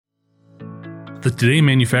The Today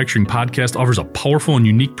Manufacturing podcast offers a powerful and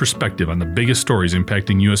unique perspective on the biggest stories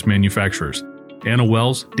impacting U.S. manufacturers. Anna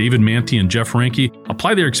Wells, David Mantey, and Jeff Ranke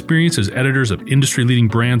apply their experience as editors of industry-leading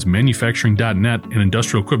brands Manufacturing.net and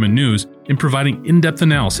Industrial Equipment News in providing in-depth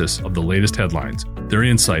analysis of the latest headlines. Their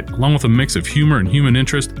insight, along with a mix of humor and human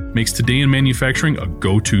interest, makes Today in Manufacturing a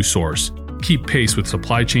go-to source. Keep pace with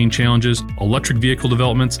supply chain challenges, electric vehicle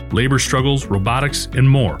developments, labor struggles, robotics, and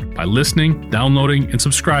more by listening, downloading, and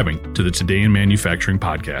subscribing to the Today in Manufacturing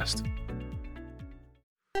podcast.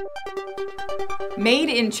 Made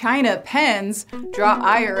in China pens draw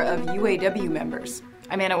ire of UAW members.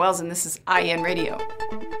 I'm Anna Wells, and this is IEN Radio.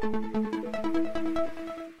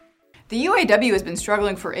 The UAW has been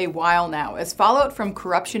struggling for a while now, as fallout from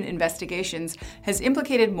corruption investigations has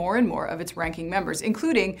implicated more and more of its ranking members,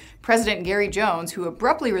 including President Gary Jones, who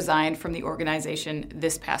abruptly resigned from the organization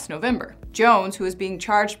this past November. Jones, who is being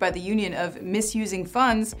charged by the union of misusing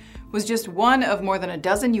funds, was just one of more than a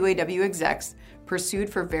dozen UAW execs pursued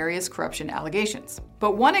for various corruption allegations.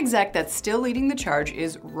 But one exec that's still leading the charge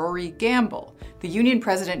is Rory Gamble, the union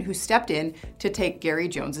president who stepped in to take Gary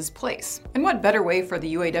Jones's place. And what better way for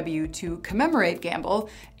the UAW to commemorate Gamble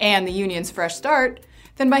and the union's fresh start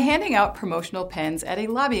than by handing out promotional pens at a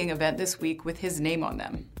lobbying event this week with his name on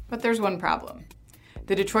them? But there's one problem.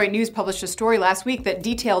 The Detroit News published a story last week that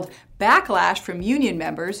detailed backlash from union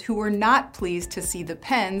members who were not pleased to see the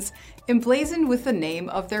pens emblazoned with the name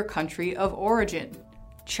of their country of origin,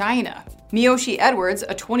 China. Miyoshi Edwards,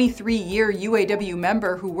 a 23-year UAW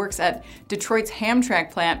member who works at Detroit's Hamtramck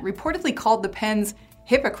plant, reportedly called the pens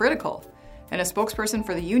hypocritical, and a spokesperson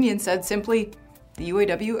for the union said simply, the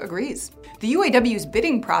UAW agrees. The UAW's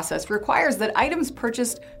bidding process requires that items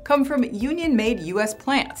purchased come from union-made U.S.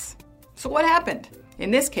 plants. So what happened? In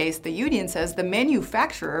this case, the union says the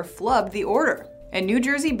manufacturer flubbed the order. And New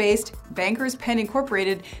Jersey-based Bankers Pen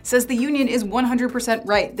Incorporated says the union is 100%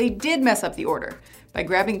 right. They did mess up the order by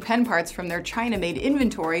grabbing pen parts from their China-made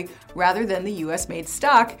inventory rather than the U.S.-made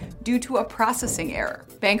stock due to a processing error.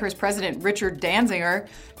 Bankers President Richard Danziger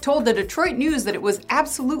told the Detroit News that it was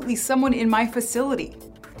absolutely someone in my facility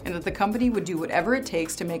and that the company would do whatever it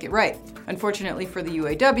takes to make it right. Unfortunately for the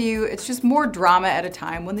UAW, it's just more drama at a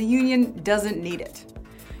time when the union doesn't need it.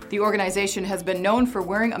 The organization has been known for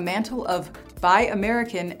wearing a mantle of Buy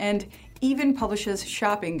American and even publishes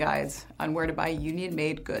shopping guides on where to buy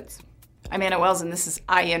union-made goods. I'm Anna Wells, and this is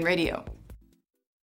IEN Radio.